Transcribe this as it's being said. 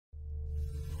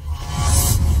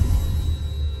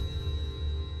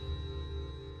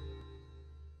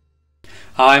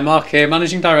Hi, Mark here,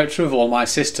 Managing Director of All My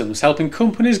Systems, helping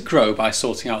companies grow by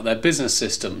sorting out their business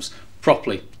systems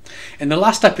properly. In the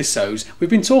last episodes, we've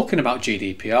been talking about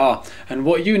GDPR and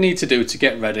what you need to do to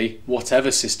get ready,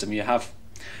 whatever system you have.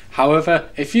 However,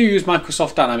 if you use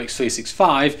Microsoft Dynamics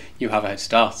 365, you have a head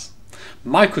start.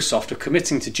 Microsoft are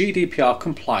committing to GDPR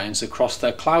compliance across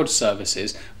their cloud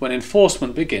services when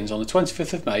enforcement begins on the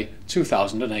 25th of May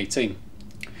 2018.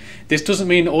 This doesn't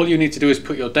mean all you need to do is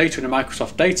put your data in a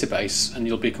Microsoft database and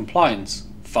you'll be compliant.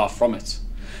 Far from it.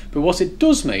 But what it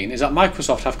does mean is that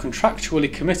Microsoft have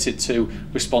contractually committed to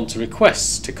respond to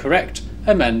requests to correct,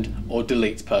 amend or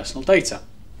delete personal data,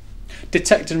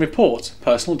 detect and report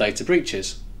personal data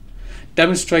breaches,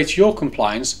 demonstrate your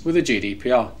compliance with the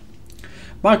GDPR.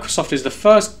 Microsoft is the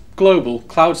first global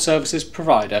cloud services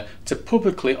provider to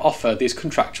publicly offer these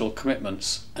contractual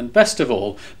commitments, and best of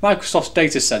all, Microsoft's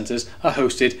data centers are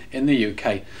hosted in the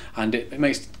UK, and it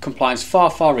makes compliance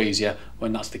far easier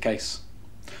when that's the case.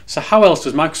 So how else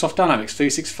does Microsoft Dynamics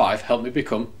 365 help me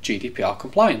become GDPR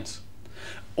compliant?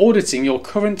 Auditing your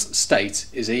current state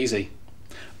is easy.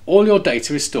 All your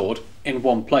data is stored in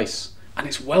one place, and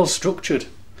it's well structured.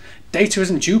 Data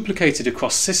isn't duplicated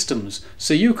across systems,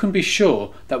 so you can be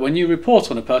sure that when you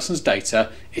report on a person's data,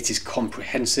 it is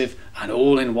comprehensive and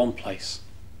all in one place.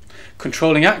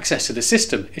 Controlling access to the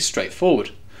system is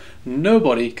straightforward.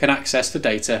 Nobody can access the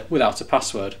data without a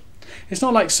password. It's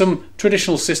not like some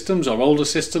traditional systems or older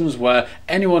systems where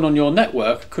anyone on your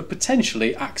network could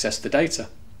potentially access the data.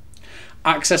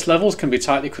 Access levels can be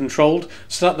tightly controlled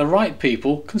so that the right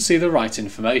people can see the right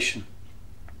information.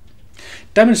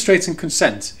 Demonstrating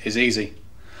consent is easy.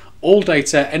 All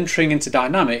data entering into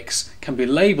Dynamics can be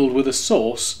labelled with a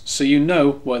source so you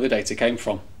know where the data came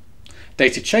from.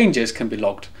 Data changes can be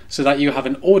logged so that you have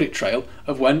an audit trail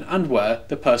of when and where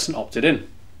the person opted in.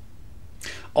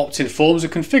 Opt-in forms are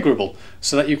configurable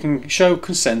so that you can show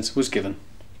consent was given.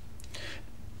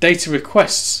 Data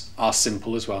requests are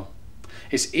simple as well.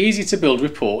 It's easy to build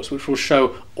reports which will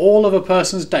show all of a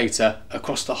person's data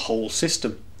across the whole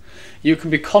system. You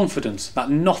can be confident that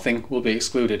nothing will be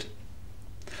excluded.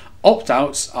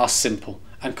 Opt-outs are simple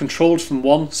and controlled from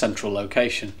one central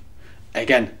location.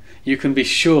 Again, you can be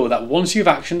sure that once you've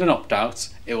actioned an opt-out,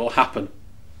 it will happen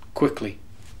quickly.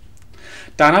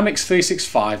 Dynamics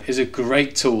 365 is a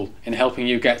great tool in helping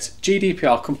you get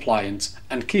GDPR compliant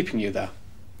and keeping you there.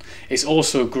 It's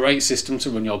also a great system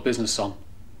to run your business on.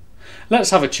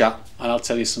 Let's have a chat and I'll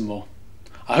tell you some more.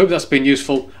 I hope that's been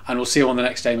useful, and we'll see you on the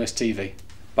next AMS TV.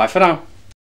 Bye for now.